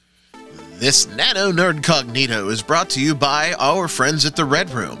This NanoNerdcognito is brought to you by our friends at the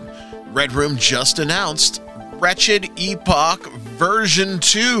Red Room. Red Room just announced Wretched Epoch version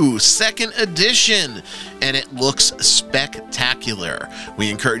 2, second edition, and it looks spectacular.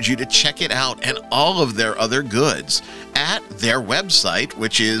 We encourage you to check it out and all of their other goods at their website,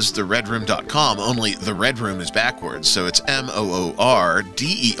 which is theredroom.com, only the Red Room is backwards, so it's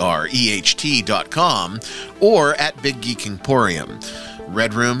MOORDEREHT.com, or at Big Geek Emporium.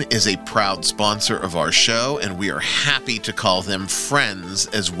 Red Room is a proud sponsor of our show, and we are happy to call them friends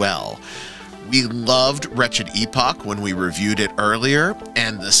as well. We loved Wretched Epoch when we reviewed it earlier,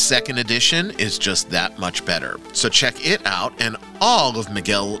 and the second edition is just that much better. So check it out and all of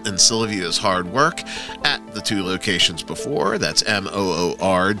Miguel and Sylvia's hard work at the two locations before. That's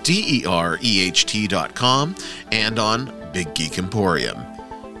MOORDEREHT.com and on Big Geek Emporium.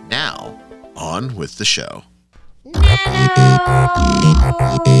 Now, on with the show.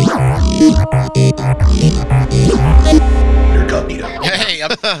 Nerdcognito. Hey,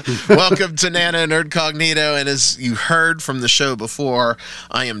 welcome to NanoNerdcognito, and as you heard from the show before,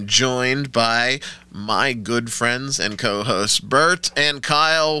 I am joined by my good friends and co-hosts Bert and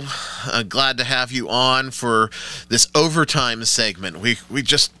Kyle. Glad to have you on for this overtime segment.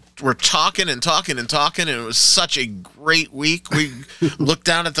 We're talking, and it was such a great week. We looked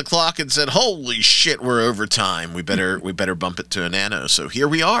down at the clock and said, "Holy shit, we're overtime. We better bump it to a nano." So here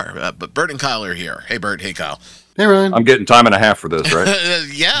we are. But Bert and Kyle are here. Hey, Bert. Hey, Kyle. Hey, Ryan. I'm getting time and a half for this, right?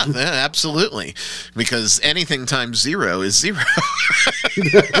 Yeah, absolutely. Because anything times 0 is 0.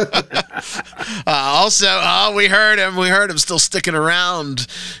 We heard him still sticking around,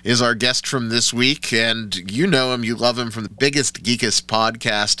 is our guest from this week. And you know him, you love him from the Biggest Geekest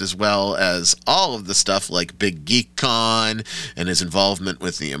podcast, as well as all of the stuff like Big Geek Con and his involvement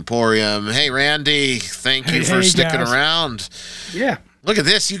with the Emporium. Hey, Randy, thank you for sticking around. Yeah. Look at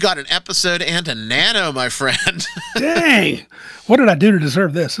this. You got an episode and a nano, my friend. Dang. What did I do to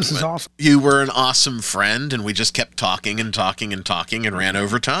deserve this? This is awesome. You were an awesome friend, and we just kept talking and ran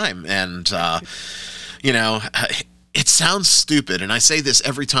over time. And, it sounds stupid, and I say this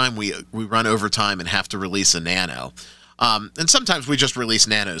every time we run over time and have to release a nano. And sometimes we just release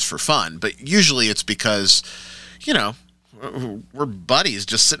nanos for fun, but usually it's because, we're buddies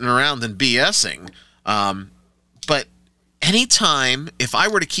just sitting around and BSing. But anytime, if I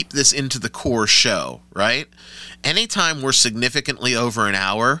were to keep this into the core show, right? Anytime we're significantly over an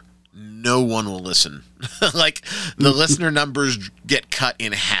hour, no one will listen. Like, the listener numbers get cut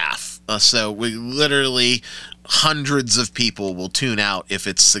in half. So we literally, hundreds of people will tune out if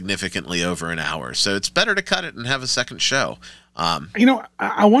it's significantly over an hour. So it's better to cut it and have a second show.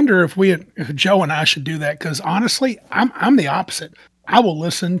 I wonder if if Joe and I should do that, because honestly, I'm the opposite. I will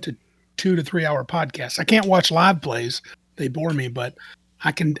listen to 2 to 3 hour podcasts. I can't watch live plays. They bore me, but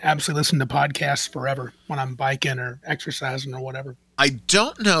I can absolutely listen to podcasts forever when I'm biking or exercising or whatever. I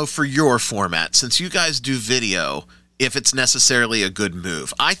don't know for your format, since you guys do video, if it's necessarily a good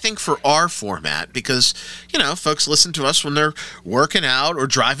move. I think for our format, because, folks listen to us when they're working out or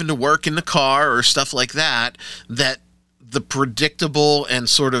driving to work in the car or stuff like that, that the predictable and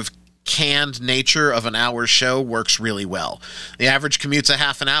sort of canned nature of an hour show works really well. The average commute's a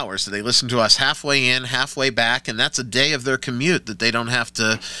half an hour, so they listen to us halfway in, halfway back, and that's a day of their commute that they don't have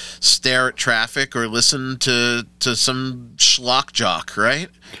to stare at traffic or listen to some schlock jock, right?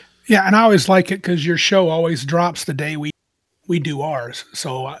 Yeah, and I always like it because your show always drops the day we do ours.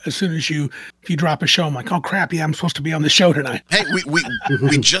 So as soon as if you drop a show, I'm like, oh crap, yeah, I'm supposed to be on the show tonight. Hey, we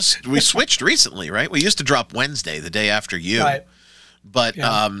switched recently, right? We used to drop Wednesday, the day after you. Right. But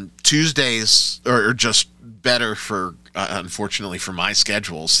Tuesdays are just better for, unfortunately, for my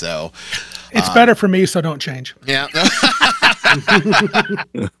schedule. So it's better for me, so don't change. Yeah.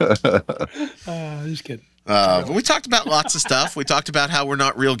 Just kidding. But we talked about lots of stuff. We talked about how we're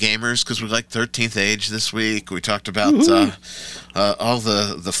not real gamers because we like 13th Age this week. We talked about all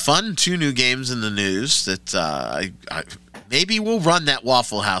the fun 2 new games in the news that I maybe we'll run that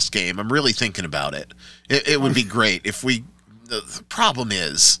Waffle House game. I'm really thinking about it. It would be great if we. The problem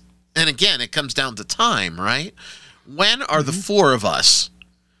is, and again, it comes down to time, right? When are the 4 of us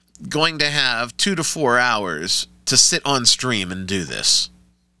going to have 2 to 4 hours to sit on stream and do this?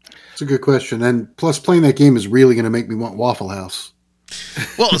 It's a good question. And plus, playing that game is really going to make me want Waffle House.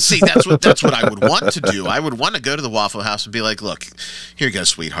 Well, see, that's what I would want to do. I would want to go to the Waffle House and be like, look, here you go,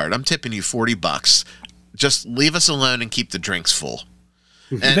 sweetheart. I'm tipping you $40. Just leave us alone and keep the drinks full.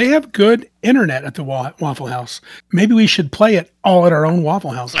 And they have good internet at the Waffle House. Maybe we should play it all at our own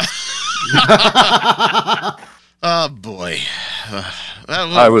Waffle House. Oh boy!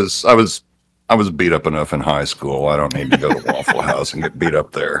 I was I was beat up enough in high school. I don't need to go to Waffle House and get beat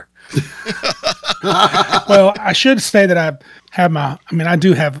up there. Well, I should say that I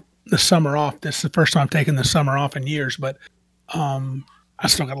do have the summer off. This is the first time I've taken the summer off in years, but I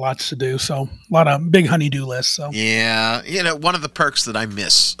still got lots to do. So a lot of big honey-do lists. So Yeah, one of the perks that I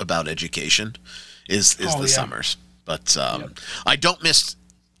miss about education is the summers. But I don't miss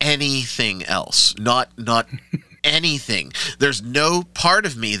anything else. Not anything. There's no part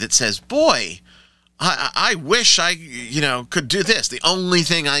of me that says, boy, I wish I could do this. The only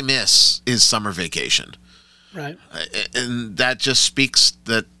thing I miss is summer vacation. Right. And that just speaks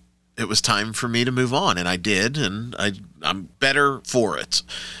that it was time for me to move on, and I did, and I'm better for it.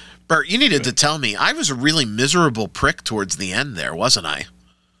 Bert, you needed to tell me. I was a really miserable prick towards the end there, wasn't I?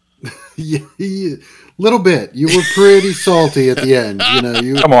 Yeah, little bit. You were pretty salty at the end.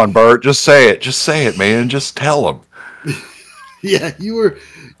 Come on, Bert. Just say it. Just say it, man. Just tell them. Yeah, you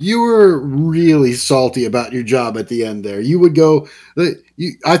were really salty about your job at the end there. You would go.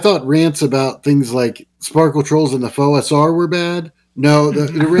 I thought rants about things like Sparkle Trolls and the Faux SR were bad. No,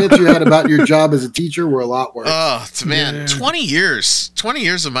 the rants you had about your job as a teacher were a lot worse. Oh man, 20 years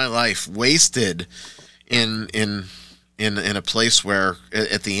of my life wasted in a place where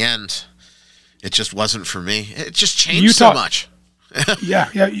at the end it just wasn't for me. It just changed so much. Yeah.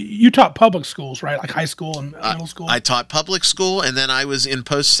 You taught public schools, right? Like high school and middle school. I taught public school, and then I was in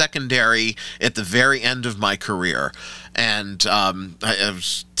post-secondary at the very end of my career. And I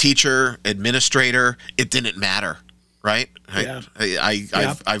was teacher, administrator. It didn't matter, right? Yeah.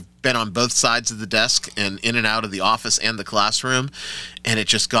 I've been on both sides of the desk and in and out of the office and the classroom, and it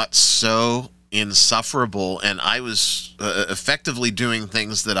just got so insufferable. And I was effectively doing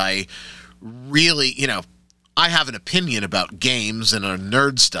things that I really, I have an opinion about games and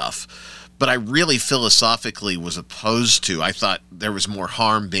nerd stuff, but I really philosophically was opposed to. I thought there was more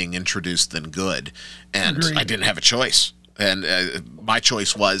harm being introduced than good, and Agreed. I didn't have a choice. And my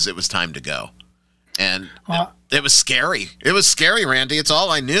choice was it was time to go. And it was scary. It was scary, Randy. It's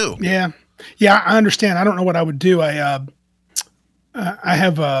all I knew. Yeah, I understand. I don't know what I would do. I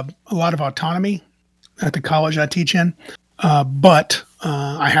have a lot of autonomy at the college I teach in, but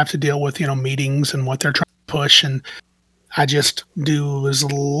I have to deal with meetings and what they're trying to push, and I just do as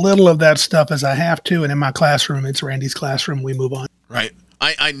little of that stuff as I have to. And in my classroom, it's Randy's classroom. We move on. Right.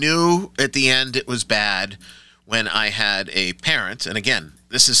 I knew at the end it was bad when I had a parent, and again,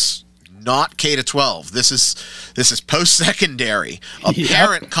 this is not K-12. This is post-secondary. A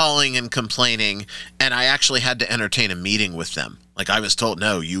parent calling and complaining, and I actually had to entertain a meeting with them. Like I was told,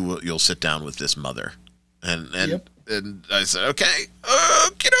 no, you'll sit down with this mother, and I said, okay,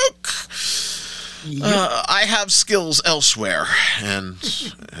 I have skills elsewhere, and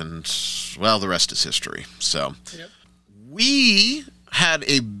well, the rest is history. So we had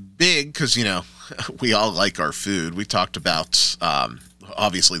a big, because we all like our food. We talked about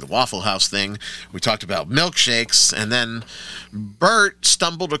obviously the Waffle House thing. We talked about milkshakes, and then Bert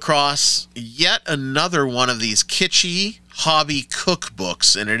stumbled across yet another one of these kitschy hobby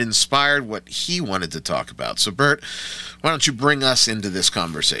cookbooks, and it inspired what he wanted to talk about. So Bert, why don't you bring us into this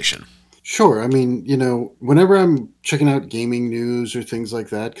conversation? Sure. I mean, whenever I'm checking out gaming news or things like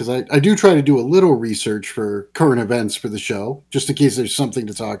that, because I do try to do a little research for current events for the show, just in case there's something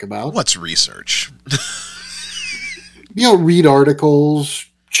to talk about. What's research? Read articles,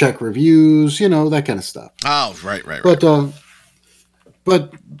 check reviews, that kind of stuff. Oh, right.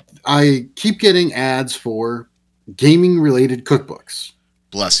 But I keep getting ads for gaming-related cookbooks.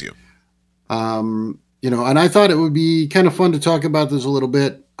 Bless you. And I thought it would be kind of fun to talk about this a little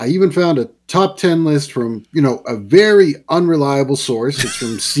bit. I even found a top 10 list from, a very unreliable source. It's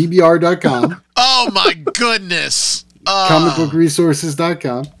from CBR.com. Oh, my goodness.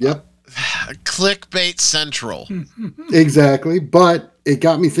 Comicbookresources.com. Yep. Clickbait Central. Exactly. But it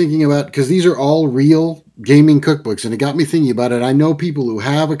got me thinking about, because these are all real gaming cookbooks, and it got me thinking about it. I know people who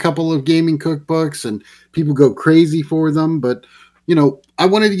have a couple of gaming cookbooks, and people go crazy for them. But, I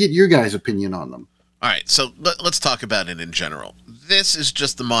wanted to get your guys' opinion on them. All right, so let's talk about it in general. This is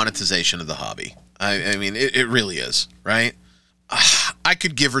just the monetization of the hobby. I mean, it really is, right? I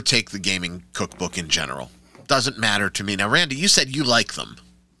could give or take the gaming cookbook in general. Doesn't matter to me. Now, Randy, you said you like them.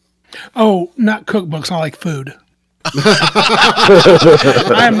 Oh, not cookbooks. I like food.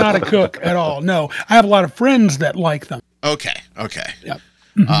 I am not a cook at all. No, I have a lot of friends that like them. Okay. Yep.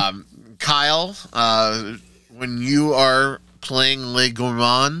 Kyle, when you are playing Le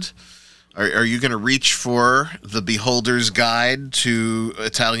Gourmand, are you going to reach for the Beholder's Guide to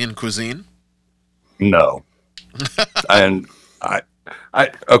Italian cuisine? No. And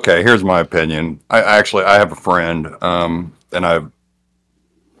okay, here's my opinion. I have a friend, and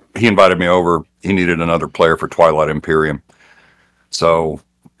he invited me over. He needed another player for Twilight Imperium. So,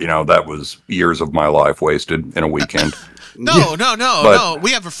 that was years of my life wasted in a weekend. No.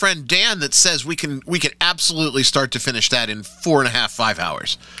 We have a friend Dan that says we can absolutely start to finish that in 4.5, 5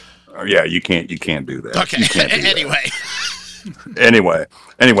 hours. Yeah, you can't do that. Okay.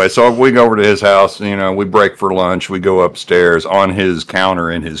 Anyway, so we go over to his house, we break for lunch, we go upstairs. On his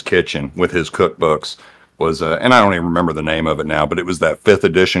counter in his kitchen with his cookbooks was and I don't even remember the name of it now, but it was that 5th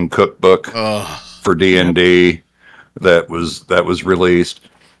edition cookbook for D&D that was released.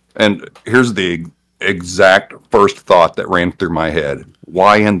 And here's the exact first thought that ran through my head.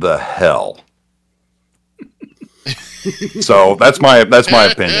 Why in the hell? So that's my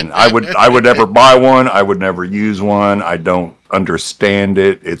opinion. I would never buy one. I would never use one. I don't understand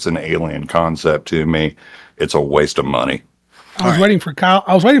it. It's an alien concept to me. It's a waste of money. I was waiting for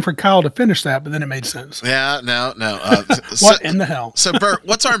Kyle to finish that, but then it made sense. Yeah, no. What in the hell? So Bert,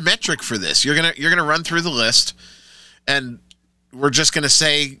 what's our metric for this? You're gonna run through the list, and we're just gonna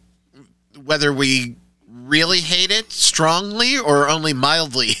say whether we really hate it strongly or only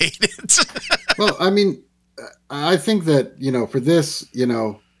mildly hate it. Well, I mean, I think that, for this,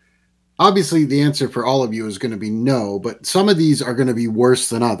 obviously the answer for all of you is going to be no, but some of these are going to be worse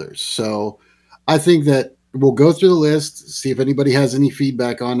than others. So I think that we'll go through the list, see if anybody has any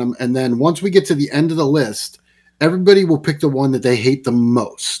feedback on them. And then once we get to the end of the list, everybody will pick the one that they hate the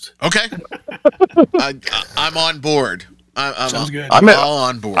most. Okay. I'm on board. Sounds good. I'm all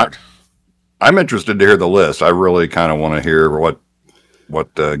on board. I'm interested to hear the list. I really kind of want to hear what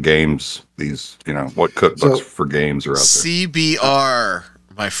games these, what cookbooks for games are out there. CBR,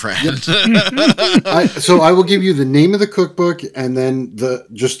 my friend. So I will give you the name of the cookbook and then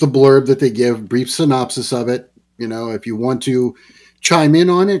just the blurb that they give, brief synopsis of it. If you want to chime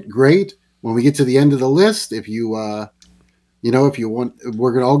in on it, great. When we get to the end of the list, if you want,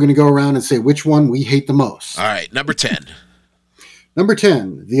 we're all going to go around and say which one we hate the most. All right, number 10. Number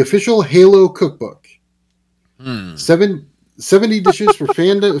 10, the official Halo cookbook. 70 dishes for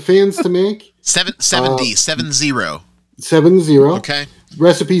fans to make. 70. 70. 70. Okay.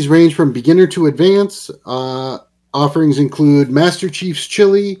 Recipes range from beginner to advanced. Offerings include Master Chief's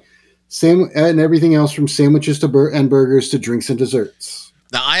chili, and everything else from sandwiches and burgers to drinks and desserts.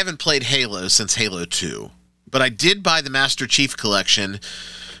 Now, I haven't played Halo since Halo 2, but I did buy the Master Chief collection,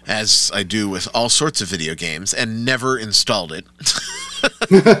 as I do with all sorts of video games, and never installed it.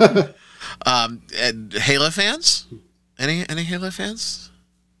 And Halo fans? Any Halo fans?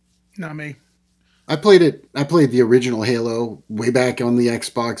 Not me. I played it. I played the original Halo way back on the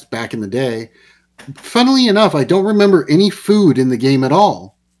Xbox back in the day. Funnily enough, I don't remember any food in the game at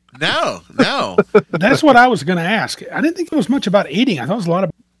all. No. That's what I was going to ask. I didn't think it was much about eating. I thought it was a lot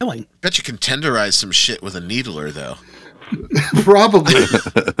of killing. Bet you can tenderize some shit with a needler, though. Probably.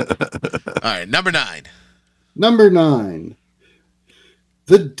 All right, number 9. Number 9.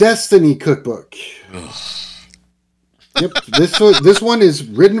 The Destiny Cookbook. Yep, this one is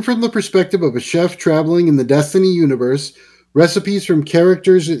written from the perspective of a chef traveling in the Destiny universe. Recipes from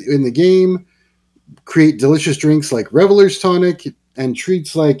characters in the game create delicious drinks like Reveler's Tonic and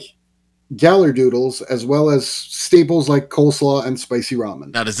treats like Gallardoodles, as well as staples like coleslaw and spicy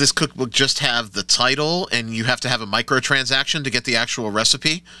ramen. Now, does this cookbook just have the title and you have to have a microtransaction to get the actual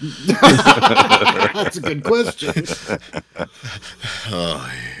recipe? That's a good question.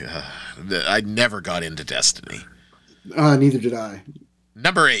 I never got into Destiny. Neither did I.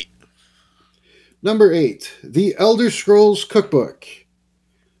 Number 8. Number 8, The Elder Scrolls Cookbook.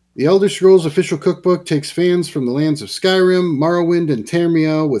 The Elder Scrolls official cookbook takes fans from the lands of Skyrim, Morrowind, and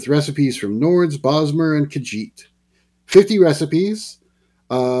Tamriel with recipes from Nords, Bosmer, and Khajiit. 50 recipes.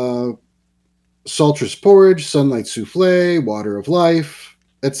 Saltress porridge, sunlight souffle, water of life,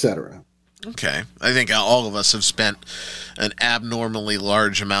 etc. Okay. I think all of us have spent an abnormally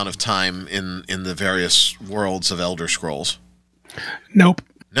large amount of time in the various worlds of Elder Scrolls. Nope.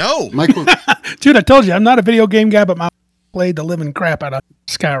 No. Michael, Dude, I told you, I'm not a video game guy, but my played the living crap out of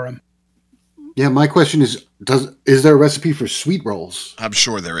Skyrim. yeah, my question is there a recipe for sweet rolls? I'm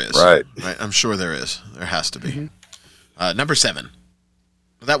sure there is. Right. I'm sure there is. There has to be. Number 7.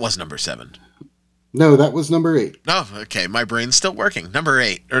 That was number 7. No, that was number 8. No, okay. My brain's still working. Number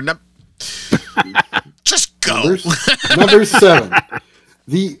 8. Just go. Number 7.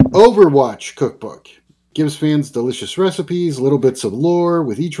 The Overwatch Cookbook. Gives fans delicious recipes, little bits of lore,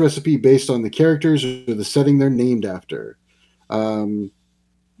 with each recipe based on the characters or the setting they're named after.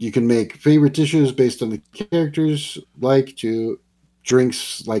 You can make favorite dishes based on the characters, to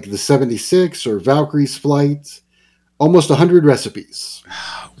drinks like the 76 or Valkyrie's Flight. Almost 100 recipes.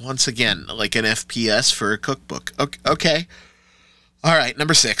 Once again, like an FPS for a cookbook. Okay. All right,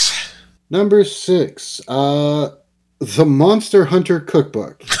 number 6. Number 6, the Monster Hunter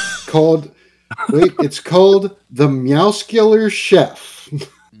Cookbook, called. Wait, it's called the Meowscular Chef.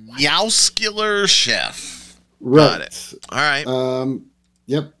 Meowscular Chef. Right. Got it. All right.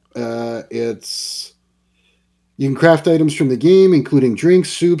 Yep. It's you can craft items from the game, including drinks,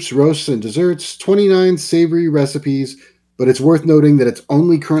 soups, roasts, and desserts. 29 savory recipes, but it's worth noting that it's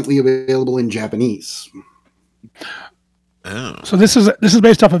only currently available in Japanese. Oh. So this is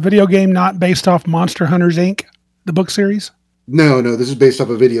based off a video game, not based off Monster Hunters Inc., the book series? No, this is based off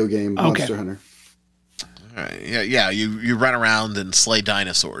a video game, Okay. Monster Hunter. All right. Yeah. You run around and slay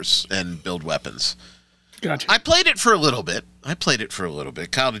dinosaurs and build weapons. Gotcha. I played it for a little bit.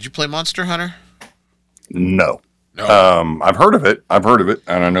 Kyle, did you play Monster Hunter? No. No. I've heard of it,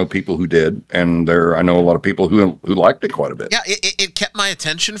 and I know people who did, and I know a lot of people who liked it quite a bit. Yeah, it kept my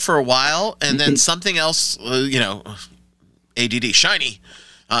attention for a while, and then something else, ADD, shiny.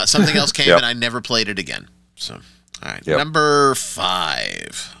 Something else came, Yep. and I never played it again. So, all right. Yep. Number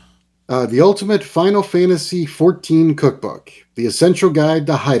 5. The Ultimate Final Fantasy XIV Cookbook, the Essential Guide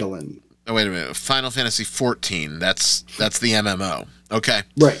to Heidelin. Oh, wait a minute. Final Fantasy 14. That's the MMO. Okay.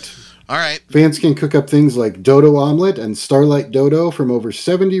 Right. All right. Fans can cook up things like Dodo Omelet and Starlight Dodo from over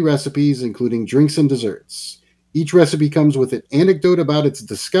 70 recipes, including drinks and desserts. Each recipe comes with an anecdote about its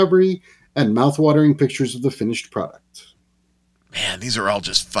discovery and mouthwatering pictures of the finished product. Man, these are all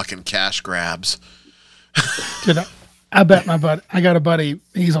just fucking cash grabs. Dude, I bet my buddy, I got a buddy,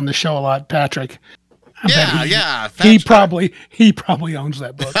 he's on the show a lot, Patrick. Yeah. He probably owns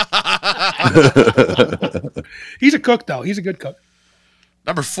that book. He's a cook, though. He's a good cook.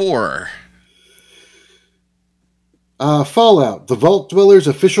 Number 4. Fallout, the Vault Dweller's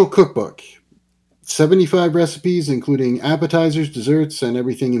official cookbook. 75 recipes, including appetizers, desserts, and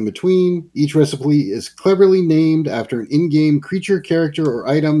everything in between. Each recipe is cleverly named after an in-game creature, character, or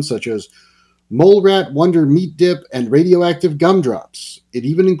item, such as Mole Rat Wonder Meat Dip and radioactive gumdrops. It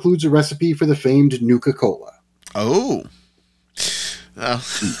even includes a recipe for the famed Nuka-Cola. Oh.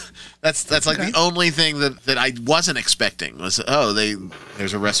 That's like the only thing that I wasn't expecting was,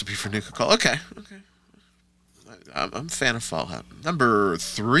 there's a recipe for Nuka-Cola. Okay. I'm a fan of Fallout. Number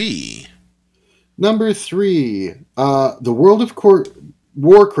 3. The World of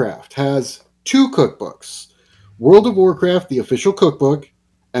Warcraft has 2 cookbooks. World of Warcraft, the official cookbook,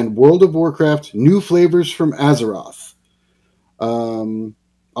 and World of Warcraft, New Flavors from Azeroth.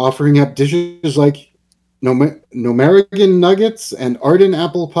 Offering up dishes like Nomerigan nuggets and Arden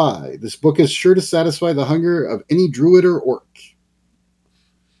apple pie. This book is sure to satisfy the hunger of any druid or orc.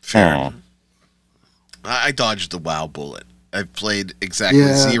 Fair. I dodged the WoW bullet. I've played exactly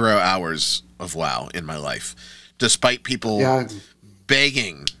 0 hours of WoW in my life, despite people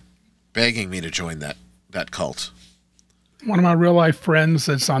begging me to join that cult. One of my real life friends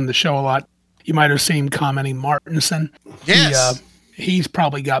that's on the show a lot, you might have seen commenting, Martinson. Yes. He's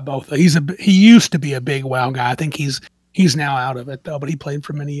probably got both. He used to be a big WoW guy. I think he's now out of it though, but he played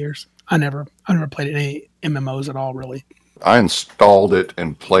for many years. I never played any MMOs at all, really. I installed it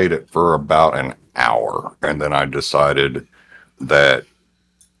and played it for about an hour, and then I decided that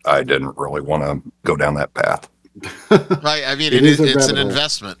I didn't really want to go down that path. Right. I mean, it's an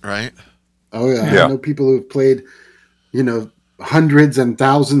investment, right? Oh, yeah. I know people who've played, hundreds and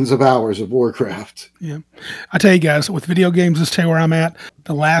thousands of hours of Warcraft. Yeah. I tell you guys, with video games, let's tell you where I'm at.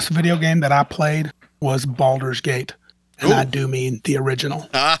 The last video game that I played was Baldur's Gate. And I do mean the original.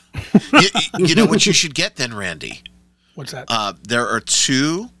 You know what you should get then, Randy? What's that? There are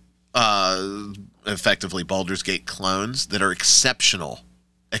 2 effectively Baldur's Gate clones that are exceptional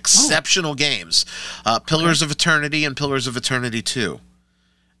games. Pillars of Eternity and Pillars of Eternity 2.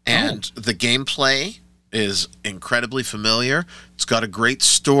 And the gameplay is incredibly familiar. It's got a great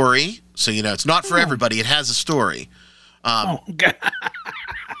story. So, it's not for everybody. It has a story. Okay.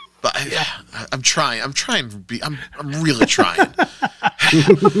 But I'm trying. I'm really trying. Does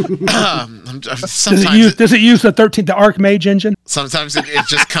it use the 13th Archmage engine? Sometimes it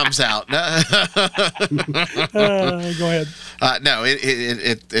just comes out. Go ahead. No,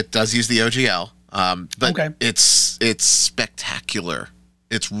 it does use the OGL. But it's spectacular.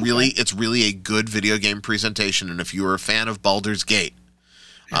 It's really a good video game presentation. And if you are a fan of Baldur's Gate,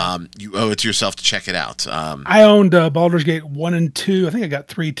 you owe it to yourself to check it out. I owned Baldur's Gate 1 and 2. I think I got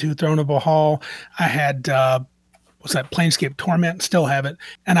 3 too, Throne of Valhalla. I had, what's that, Planescape Torment, still have it.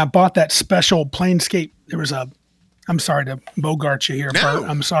 And I bought that special Planescape. There was I'm sorry to bogart you here, Bert.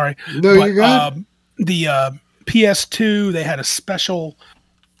 I'm sorry. No, you're good. The PS2, they had a special,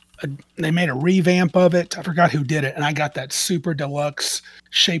 they made a revamp of it. I forgot who did it. And I got that super deluxe,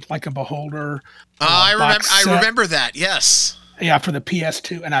 shaped like a beholder. I remember that, yes. Yeah, for the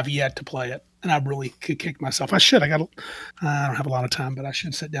PS2, and I've yet to play it. And I really could kick myself. I should. I don't have a lot of time, but I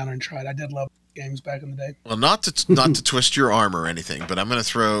should sit down and try it. I did love games back in the day. Well, not to twist your arm or anything, but I'm going to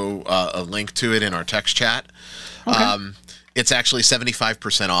throw a link to it in our text chat. Okay. It's actually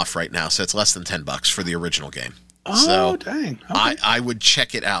 75% off right now, so it's less than $10 for the original game. Oh, so dang. Okay. I would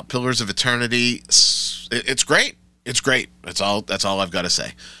check it out. Pillars of Eternity. It's great. It's great. That's all I've got to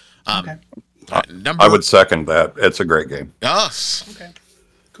say. Okay. I would second that. It's a great game. Yes. Okay.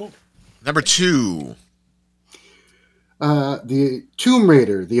 Cool. Number 2. The Tomb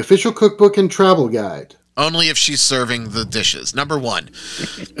Raider, the official cookbook and travel guide. Only if she's serving the dishes. Number 1.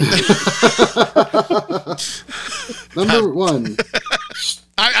 Number 1.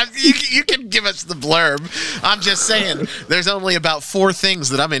 You can give us the blurb. I'm just saying, there's only about 4 things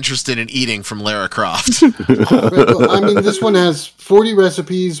that I'm interested in eating from Lara Croft. Well, I mean, this one has 40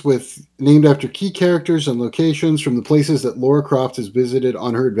 recipes named after key characters and locations from the places that Lara Croft has visited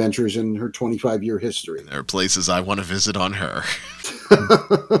on her adventures in her 25-year history. There are places I want to visit on her.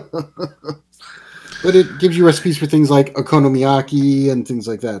 But it gives you recipes for things like okonomiyaki and things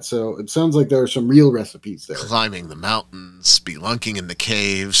like that. So it sounds like there are some real recipes there. Climbing the mountains, spelunking in the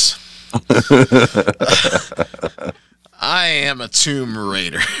caves. I am a Tomb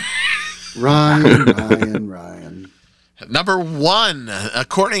Raider. Ryan. Number 1,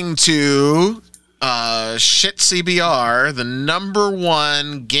 according to Shit CBR, the number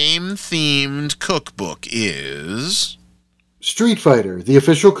 1 game-themed cookbook is... Street Fighter, the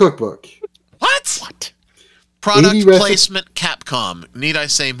official cookbook. What? Product placement Capcom. Need I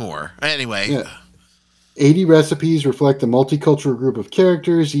say more? Anyway. Yeah. 80 recipes reflect a multicultural group of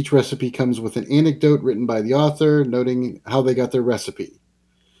characters. Each recipe comes with an anecdote written by the author, noting how they got their recipe.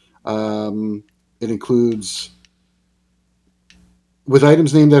 It includes with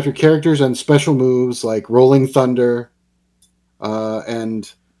items named after characters and special moves like Rolling Thunder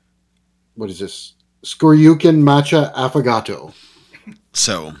and what is this? Skoryuken Matcha Affogato.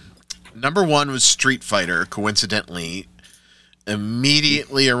 So, number 1 was Street Fighter, coincidentally,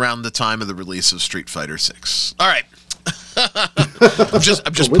 immediately around the time of the release of Street Fighter 6. All right. I'm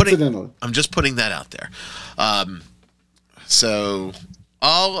just putting that out there. So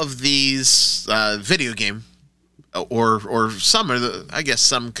all of these video game or some I guess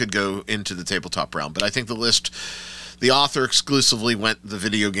some could go into the tabletop realm, but I think the author exclusively went the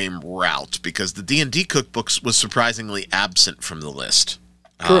video game route because the D&D cookbooks was surprisingly absent from the list.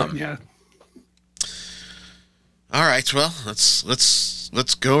 Yeah. All right, well,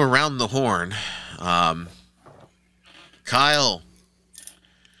 let's go around the horn. Kyle,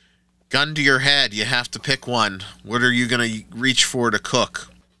 gun to your head. You have to pick one. What are you going to reach for to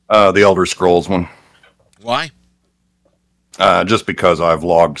cook? The Elder Scrolls one. Why? Just because I've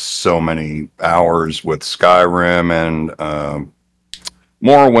logged so many hours with Skyrim and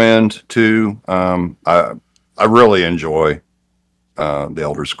Morrowind too. I really enjoy the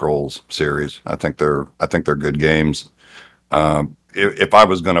Elder Scrolls series. I think they're good games. If I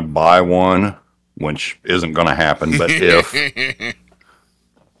was going to buy one, which isn't going to happen, but if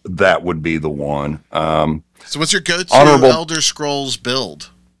that would be the one. So what's your go-to Elder Scrolls build?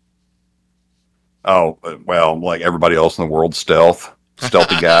 Oh, well, like everybody else in the world, stealthy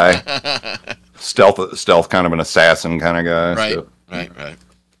guy, stealth kind of an assassin kind of guy. Right, so. right.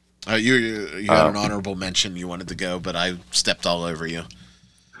 You had an honorable mention you wanted to go, but I stepped all over you.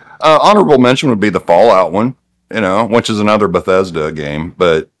 Honorable mention would be the Fallout one, which is another Bethesda game.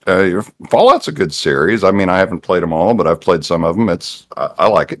 But Fallout's a good series. I mean, I haven't played them all, but I've played some of them. I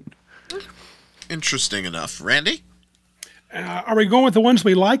like it. Interesting enough. Randy? Are we going with the ones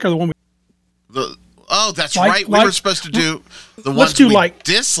we like or the one we... That's right. We were supposed to do the ones we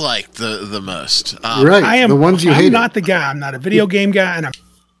disliked the most. Right. The ones you hate. I'm not the guy. I'm not a video game guy,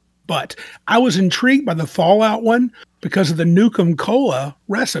 but I was intrigued by the Fallout one because of the Nukem Cola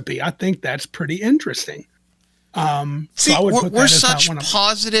recipe. I think that's pretty interesting. See, so I would put we're such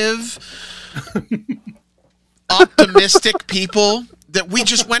positive, optimistic people that we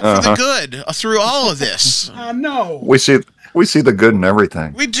just went for the good through all of this. No, we see the good in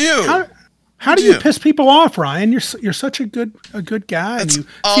everything. We do. How do you piss people off, Ryan? You're such a good guy, and you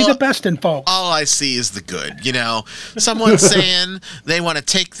see the best in folks. All I see is the good. Someone saying they want to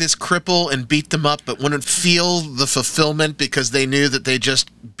take this cripple and beat them up, but wouldn't feel the fulfillment because they knew that they just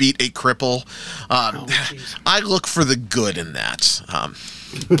beat a cripple. I look for the good in that.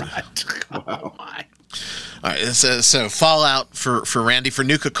 Right. Oh my. All right. So Fallout for Randy for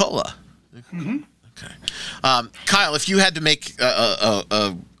Nuka-Cola. Mm-hmm. Okay. Kyle, if you had to make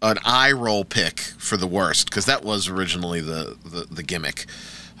an eye roll pick for the worst, because that was originally the gimmick,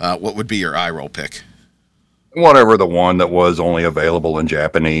 what would be your eye roll pick? Whatever the one that was only available in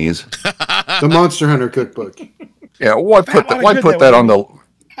Japanese. The Monster Hunter cookbook. Yeah, why put that on the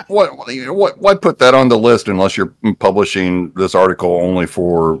why put that on the list unless you're publishing this article only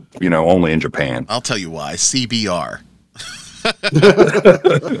for, only in Japan? I'll tell you why. CBR.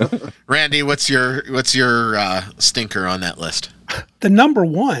 Randy, what's your stinker on that list? The number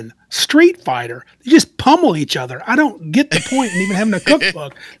one, Street Fighter. They just pummel each other. I don't get the point in even having a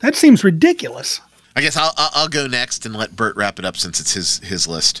cookbook. That seems ridiculous. I guess I'll go next and let Bert wrap it up since it's his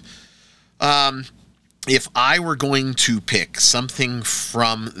list. If I were going to pick something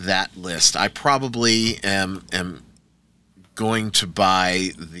from that list, I probably am going to buy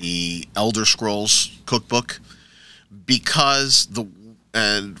the Elder Scrolls cookbook because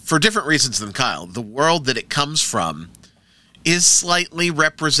for different reasons than Kyle, the world that it comes from is slightly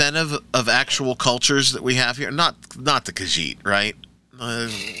representative of actual cultures that we have here. Not the Khajiit, right?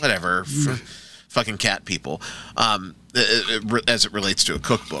 Whatever. Fucking cat people, as it relates to a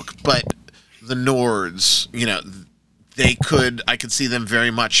cookbook. But the Nords, I could see them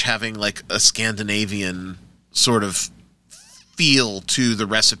very much having like a Scandinavian sort of feel to the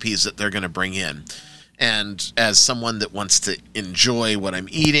recipes that they're going to bring in. And as someone that wants to enjoy what I'm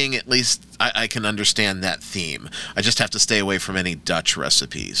eating, at least I can understand that theme. I just have to stay away from any Dutch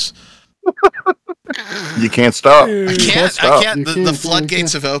recipes. You can't stop. I can't. The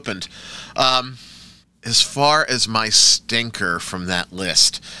floodgates have opened. As far as my stinker from that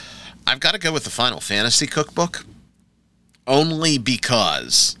list, I've got to go with the Final Fantasy cookbook. Only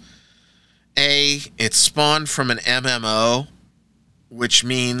because, it spawned from an MMO, which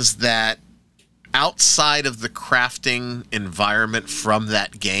means that outside of the crafting environment from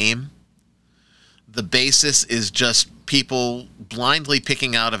that game, the basis is just people blindly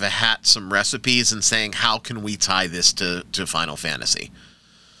picking out of a hat some recipes and saying, how can we tie this to Final Fantasy?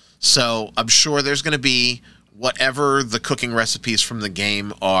 So I'm sure there's going to be whatever the cooking recipes from the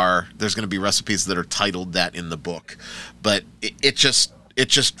game are, there's going to be recipes that are titled that in the book. But it just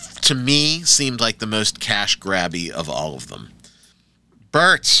to me seemed like the most cash grabby of all of them.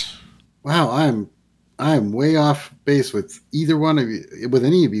 Bert. Wow, I'm way off base with either one of you, with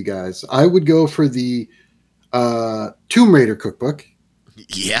any of you guys. I would go for the Tomb Raider cookbook.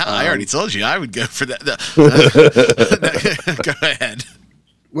 Yeah, I already told you I would go for that. Go ahead.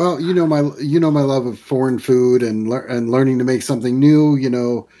 Well, my love of foreign food and learning to make something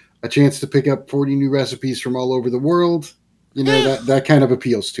new. A chance to pick up 40 new recipes from all over the world. That kind of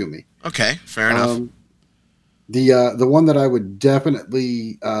appeals to me. Okay, fair enough. The one that I would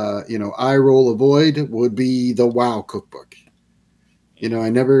definitely eye roll avoid would be the WoW cookbook. I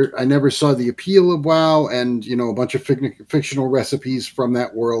never saw the appeal of WoW, and a bunch of fictional recipes from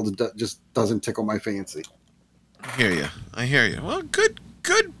that world just doesn't tickle my fancy. I hear you. Well, good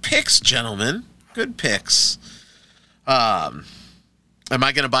picks, gentlemen. Good picks. Am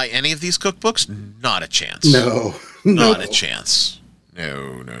I going to buy any of these cookbooks? Not a chance. No. Not a chance.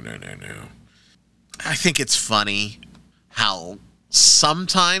 No. I think it's funny how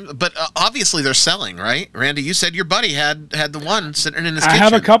sometimes, but obviously they're selling, right? Randy, you said your buddy had the one sitting in his kitchen. I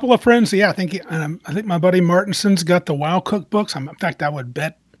have a couple of friends. Yeah, I think my buddy Martinson's got the WoW cookbooks. In fact, I would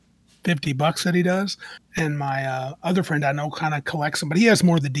bet $50 that he does. And my other friend I know kind of collects them, but he has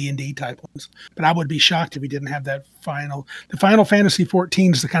more of the D&D type ones. But I would be shocked if he didn't have that the Final Fantasy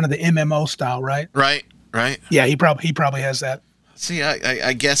 14 is the kind of the MMO style, right? Right. Yeah, he probably has that. See,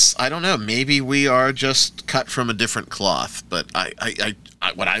 I guess, I don't know, maybe we are just cut from a different cloth, but I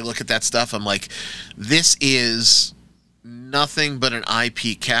when I look at that stuff, I'm like, this is nothing but an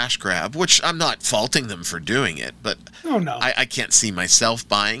IP cash grab, which I'm not faulting them for doing it, but no. I can't see myself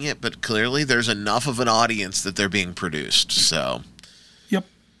buying it, but clearly there's enough of an audience that they're being produced, so. Yep.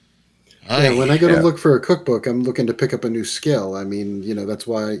 Yeah, when I go to look for a cookbook, I'm looking to pick up a new skill. I mean, that's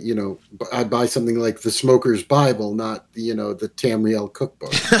why, I'd buy something like the Smoker's Bible, not, the Tamriel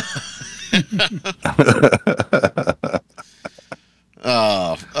cookbook.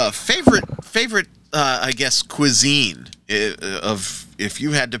 Favorite, I guess, cuisine of, if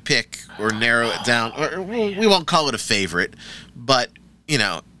you had to pick or narrow it down, or we won't call it a favorite, but,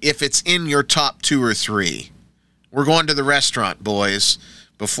 if it's in your top 2 or 3, we're going to the restaurant, boys.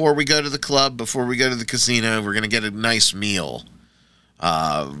 Before we go to the club, before we go to the casino, we're going to get a nice meal.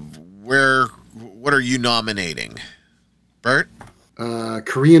 What are you nominating? Bert?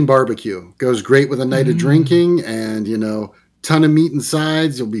 Korean barbecue. Goes great with a night of drinking and, ton of meat and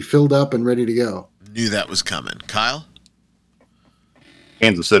sides. You'll be filled up and ready to go. Knew that was coming. Kyle?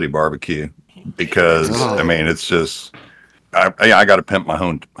 Kansas City barbecue. Because, it's just, I got to pimp my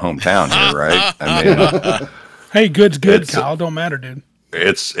hometown here, right? Hey, good's good, It's, Kyle. Don't matter, dude.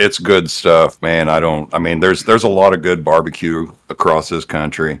 It's good stuff, man. I mean, there's a lot of good barbecue across this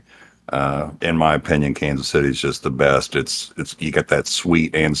country. In my opinion, Kansas City is just the best. It's you get that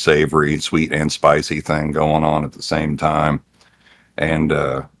sweet and savory, sweet and spicy thing going on at the same time, and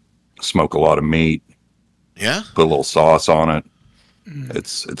smoke a lot of meat. Yeah. Put a little sauce on it.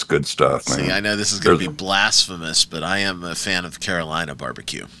 It's good stuff, man. See, I know this is going to be blasphemous, but I am a fan of Carolina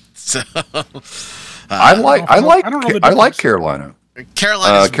barbecue. So I like Carolina.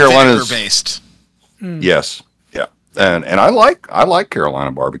 Carolina's vinegar based. Yes, yeah, and I like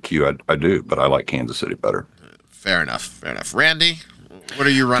Carolina barbecue. I do, but I like Kansas City better. Fair enough. Randy, what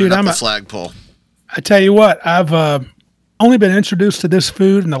are you running up the flagpole? I tell you what, I've only been introduced to this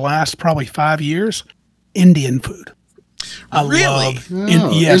food in the last probably 5 years. Indian food. Really?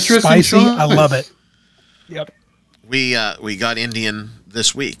 Yes, spicy. Choice. I love it. Yep. We got Indian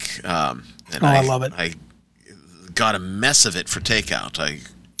this week, and I love it. I got a mess of it for takeout. I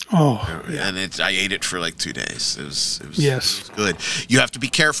ate it for like 2 days. It was good. You have to be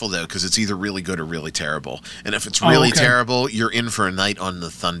careful though, because it's either really good or really terrible. And if it's really terrible, you're in for a night on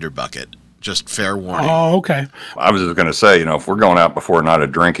the Thunder Bucket. Just fair warning. Oh, okay. I was just going to say, if we're going out before a night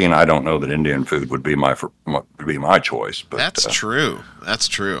of drinking, I don't know that Indian food would be my choice. But that's true. That's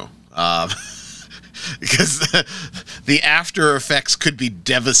true. Because the after effects could be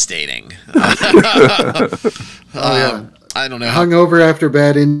devastating. I don't know. Hungover after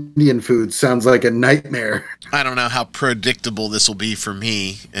bad Indian food sounds like a nightmare. I don't know how predictable this will be for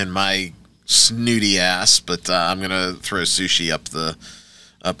me and my snooty ass, but I'm gonna throw sushi up the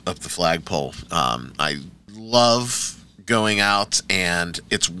flagpole. I love going out, and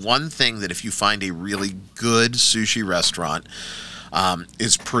it's one thing that if you find a really good sushi restaurant,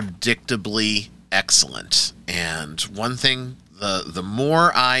 is predictably excellent. And one thing, the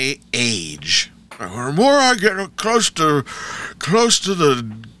more I age, the more I get close to the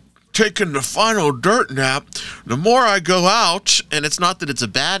taking the final dirt nap, the more I go out, and it's not that it's a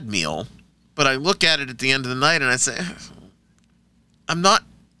bad meal, but I look at it at the end of the night and I say, I'm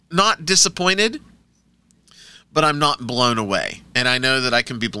not disappointed, but I'm not blown away. And I know that I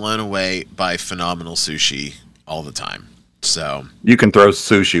can be blown away by phenomenal sushi all the time. So you can throw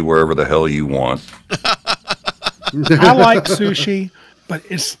sushi wherever the hell you want. I like sushi, but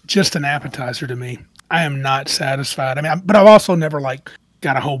it's just an appetizer to me. I am not satisfied. I mean, but I've also never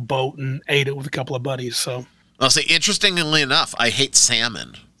got a whole boat and ate it with a couple of buddies. So I'll say, interestingly enough, I hate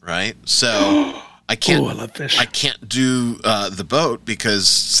salmon. Right, so I can't. I love fish. I can't do the boat because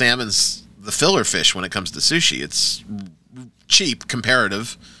salmon's the filler fish when it comes to sushi. It's cheap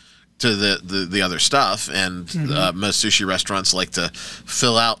comparative to the other stuff, and most sushi restaurants like to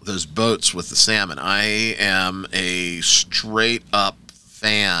fill out those boats with the salmon. I am a straight up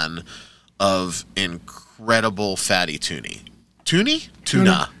fan of incredible fatty tuna. Tuna.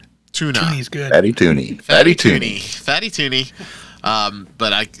 Tuni's good. Fatty tuna.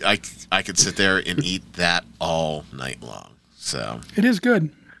 But I could sit there and eat that all night long. So it is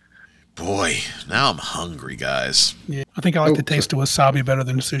good. Boy, now I'm hungry, guys. Yeah, I think I like the taste of wasabi better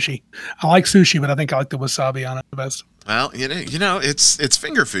than sushi. I like sushi, but I think I like the wasabi on it the best. Well, you know, it's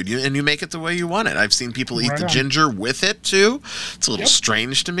finger food, and you make it the way you want it. I've seen people eat the ginger with it too. It's a little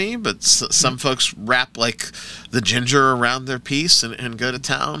strange to me, but some folks wrap the ginger around their piece and go to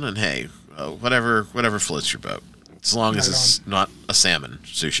town. And hey, whatever floats your boat, as long as it's not a salmon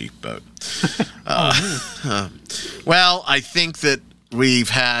sushi boat. Well, I think that we've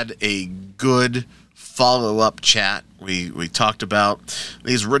had a good follow-up chat. We talked about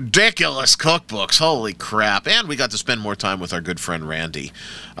these ridiculous cookbooks. Holy crap. And we got to spend more time with our good friend Randy.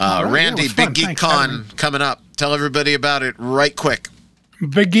 Randy, Big Geek Con coming up. Tell everybody about it right quick.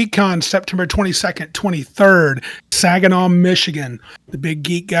 Big Geek Con, September 22nd, 23rd, Saginaw, Michigan. The Big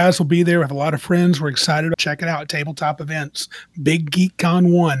Geek guys will be there with a lot of friends. We're excited to check it out. Tabletop events. Big Geek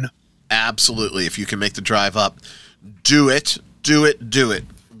Con 1. Absolutely. If you can make the drive up, do it. Do it.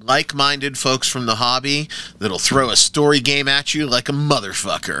 Like-minded folks from the hobby that'll throw a story game at you like a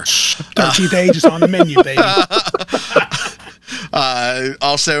motherfucker. 13th Age is on the menu, baby.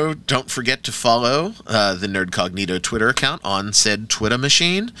 Also, don't forget to follow the Nerdcognito Twitter account on said Twitter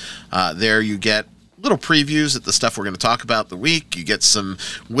machine. There you get little previews at the stuff we're going to talk about the week. You get some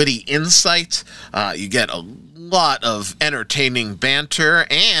witty insight. You get a lot of entertaining banter,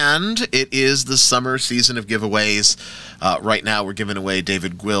 and it is the summer season of giveaways. Right now, we're giving away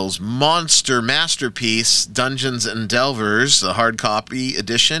David Gwill's monster masterpiece, Dungeons and Delvers, the hard copy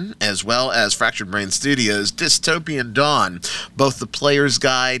edition, as well as Fractured Brain Studios' Dystopian Dawn, both the Player's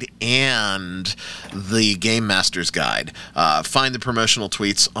Guide and the Game Master's Guide. Find the promotional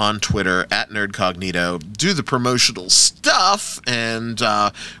tweets on Twitter at NerdCognito. Do the promotional stuff, and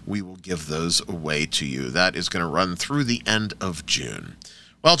we will give those away to you. That is going to run through the end of June.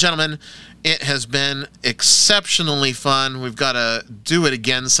 Well, gentlemen, it has been exceptionally fun. We've got to do it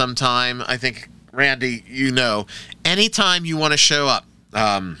again sometime. I think, Randy, anytime you want to show up,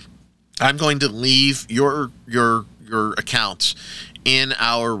 I'm going to leave your account in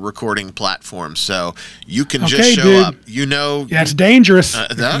our recording platform, so you can just show up. Yeah, it's dangerous.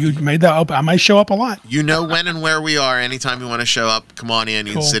 You made that up. I might show up a lot. You know when and where we are. Anytime you want to show up, come on in.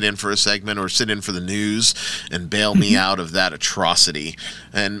 You can sit in for a segment or sit in for the news and bail me out of that atrocity.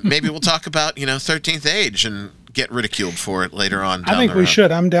 And maybe we'll talk about 13th Age and get ridiculed for it later on. I think we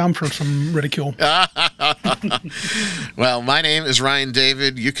should. I'm down for some ridicule. Well, my name is Ryan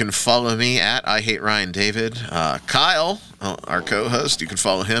David. You can follow me at I Hate Ryan David. Kyle, our co-host, you can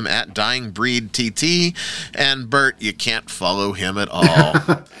follow him at Dying Breed TT. And Bert, you can't follow him at all.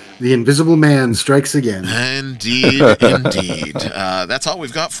 The Invisible Man strikes again. Indeed. That's all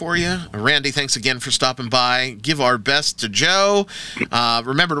we've got for you. Randy, thanks again for stopping by. Give our best to Joe.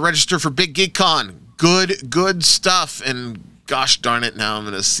 Remember to register for Big Geek Con. Good stuff. And gosh darn it, now I'm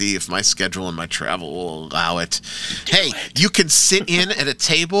going to see if my schedule and my travel will allow it. Hey, you can sit in at a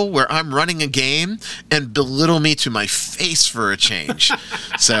table where I'm running a game and belittle me to my face for a change.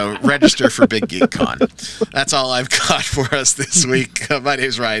 So register for Big Geek Con. That's all I've got for us this week. My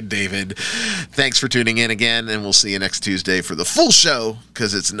name's Ryan David. Thanks for tuning in again, and we'll see you next Tuesday for the full show,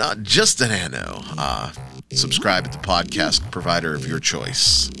 because it's not just a Nano. Subscribe at the podcast provider of your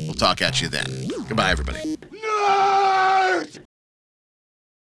choice. We'll talk at you then. Goodbye, everybody.